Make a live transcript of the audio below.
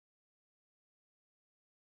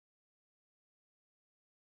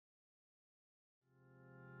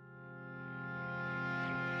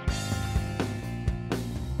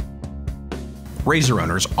RZR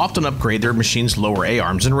owners often upgrade their machine's lower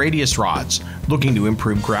A-arms and radius rods, looking to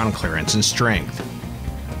improve ground clearance and strength.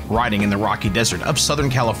 Riding in the rocky desert of Southern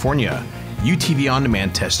California, UTV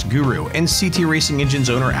on-demand test guru and CT Racing Engines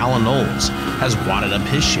owner Alan Knowles has wadded up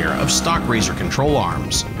his share of stock RZR control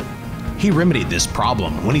arms. He remedied this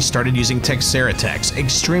problem when he started using Teixeira Tech's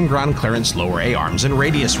Xtreme ground clearance lower A-arms and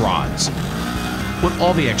radius rods. With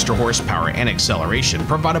all the extra horsepower and acceleration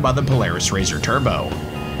provided by the Polaris RZR Turbo,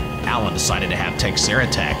 Alan decided to have Teixeira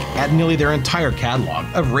Tech add nearly their entire catalog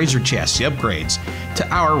of RZR chassis upgrades to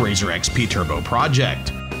our RZR XP Turbo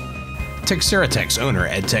project. Teixeira Tech's owner,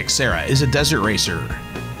 Ed Teixeira, is a desert racer.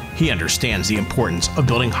 He understands the importance of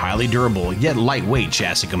building highly durable yet lightweight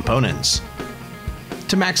chassis components.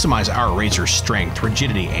 To maximize our RZR's strength,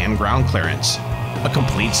 rigidity, and ground clearance, a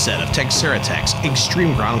complete set of Teixeira Tech's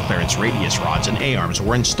Xtreme ground clearance radius rods and A-arms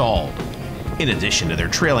were installed, in addition to their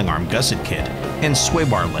Trailing Arm Gusset Kit and sway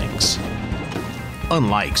bar links.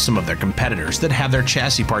 Unlike some of their competitors that have their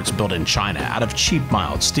chassis parts built in China out of cheap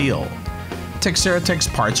mild steel, Teixeira Tech's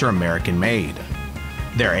parts are American-made.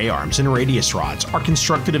 Their A-arms and radius rods are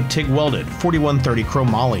constructed of TIG-welded 4130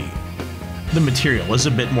 Chromoly. The material is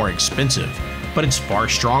a bit more expensive, but it's far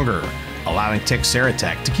stronger, allowing Teixeira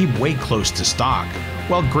Tech to keep weight close to stock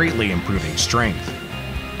while greatly improving strength.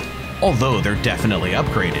 Although they're definitely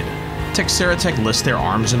upgraded, Teixeira Tech lists their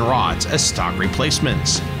arms and rods as stock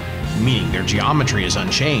replacements, meaning their geometry is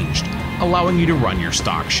unchanged, allowing you to run your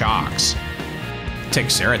stock shocks.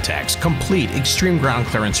 Teixeira Tech's complete Xtreme ground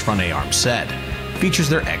clearance front A-arm set features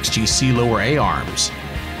their XGC lower A-arms.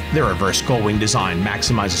 Their reverse gull-wing design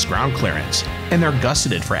maximizes ground clearance, and they're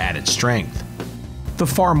gusseted for added strength. The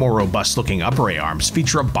far more robust-looking upper A-arms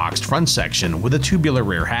feature a boxed front section with a tubular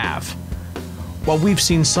rear half. While we've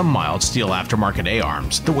seen some mild steel aftermarket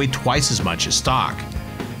A-arms that weigh twice as much as stock,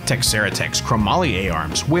 Teixeira Tech's Chromoly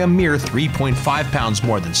A-arms weigh a mere 3.5 pounds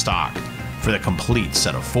more than stock for the complete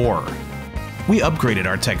set of 4. We upgraded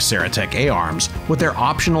our Teixeira Tech A-arms with their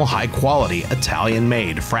optional high-quality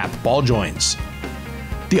Italian-made frapped ball joints.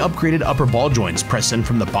 The upgraded upper ball joints press in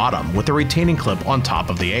from the bottom with a retaining clip on top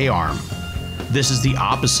of the A-arm. This is the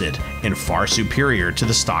opposite and far superior to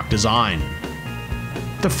the stock design.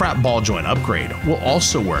 The frap ball joint upgrade will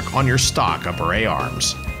also work on your stock upper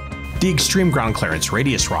A-arms. The Xtreme ground clearance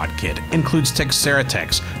radius rod kit includes Teixeira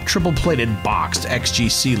Tech's triple-plated boxed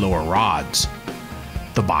XGC lower rods.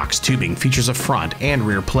 The box tubing features a front and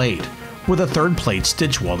rear plate, with a third plate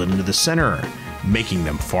stitch welded into the center, making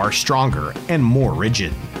them far stronger and more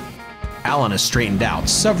rigid. Alan has straightened out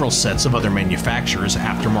several sets of other manufacturers'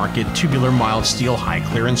 aftermarket tubular mild steel high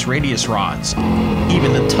clearance radius rods,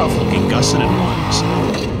 even the tough-looking gusseted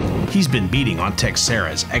ones. He's been beating on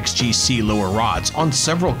Teixeira's XGC lower rods on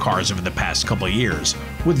several cars over the past couple years,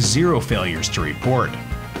 with 0 failures to report.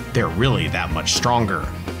 They're really that much stronger.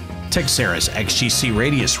 Teixeira's XGC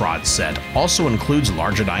radius rod set also includes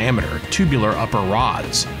larger diameter tubular upper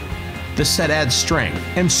rods. The set adds strength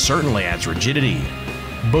and certainly adds rigidity.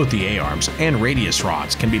 Both the A-arms and radius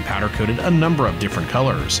rods can be powder coated a number of different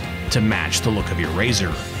colors to match the look of your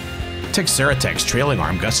RZR. Teixeira Tech's Trailing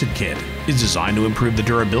Arm Gusset Kit is designed to improve the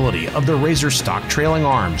durability of the RZR stock trailing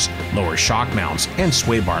arms, lower shock mounts, and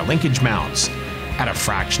sway bar linkage mounts, at a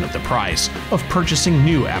fraction of the price of purchasing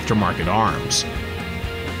new aftermarket arms.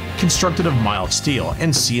 Constructed of mild steel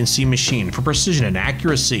and CNC machined for precision and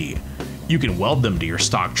accuracy, you can weld them to your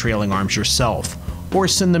stock trailing arms yourself, or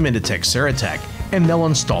send them into Teixeira Tech and they'll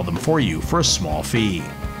install them for you for a small fee.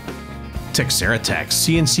 Teixeira Tech's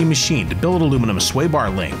CNC machined billet aluminum sway bar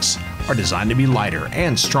links are designed to be lighter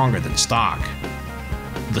and stronger than stock.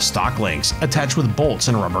 The stock links attach with bolts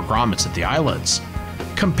and rubber grommets at the eyelets,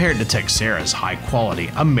 compared to Teixeira's high-quality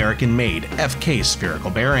American-made FK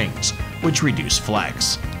spherical bearings, which reduce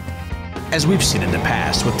flex. As we've seen in the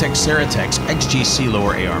past with Teixeira Tech's XGC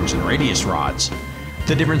lower A-arms and radius rods,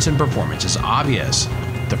 the difference in performance is obvious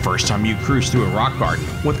the first time you cruise through a rock garden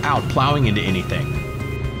without plowing into anything.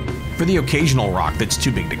 For the occasional rock that's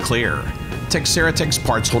too big to clear, Teixeira Tech's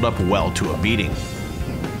parts hold up well to a beating.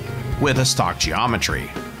 With a stock geometry,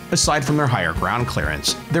 aside from their higher ground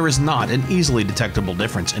clearance, there is not an easily detectable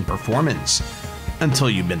difference in performance until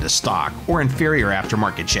you've been to stock or inferior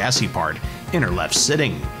aftermarket chassis part and are left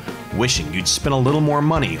sitting, wishing you'd spend a little more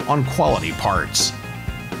money on quality parts.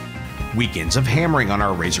 Weekends of hammering on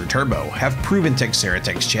our RZR Turbo have proven Teixeira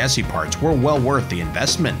Tech's chassis parts were well worth the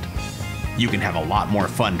investment. You can have a lot more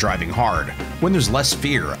fun driving hard when there's less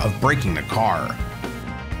fear of breaking the car.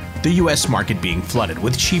 The US market being flooded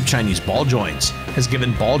with cheap Chinese ball joints has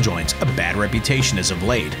given ball joints a bad reputation as of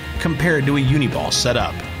late compared to a uniball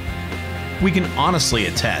setup. We can honestly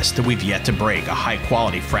attest that we've yet to break a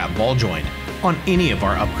high-quality frap ball joint on any of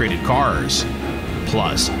our upgraded cars.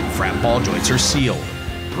 Plus, frat ball joints are sealed,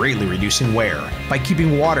 greatly reducing wear by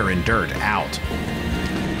keeping water and dirt out.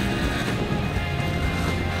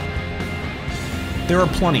 There are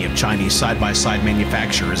plenty of Chinese side-by-side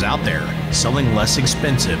manufacturers out there selling less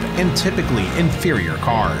expensive and typically inferior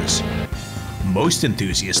cars. Most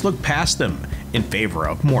enthusiasts look past them in favor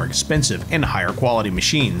of more expensive and higher quality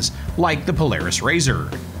machines like the Polaris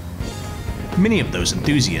RZR. Many of those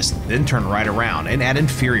enthusiasts then turn right around and add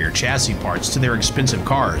inferior chassis parts to their expensive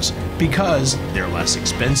cars because they're less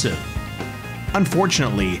expensive.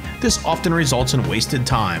 Unfortunately, this often results in wasted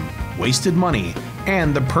time, wasted money,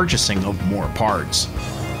 and the purchasing of more parts.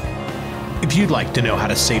 If you'd like to know how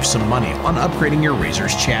to save some money on upgrading your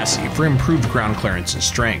RZR's chassis for improved ground clearance and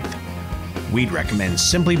strength, we'd recommend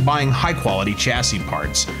simply buying high-quality chassis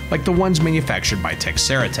parts like the ones manufactured by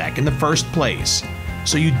Teixeira Tech in the first place,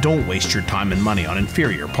 so you don't waste your time and money on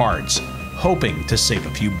inferior parts, hoping to save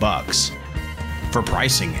a few bucks. For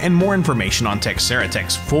pricing and more information on Teixeira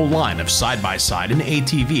Tech's full line of side-by-side and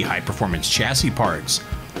ATV high-performance chassis parts,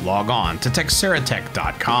 log on to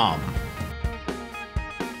TeixeiraTech.com.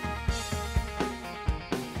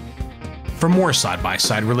 For more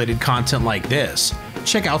side-by-side related content like this,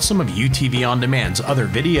 check out some of UTV On Demand's other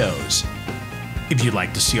videos. If you'd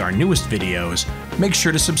like to see our newest videos, make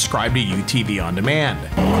sure to subscribe to UTV On Demand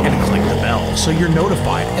and click the bell so you're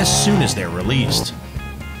notified as soon as they're released.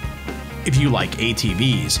 If you like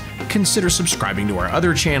ATVs, consider subscribing to our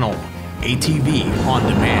other channel, ATV On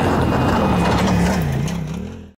Demand.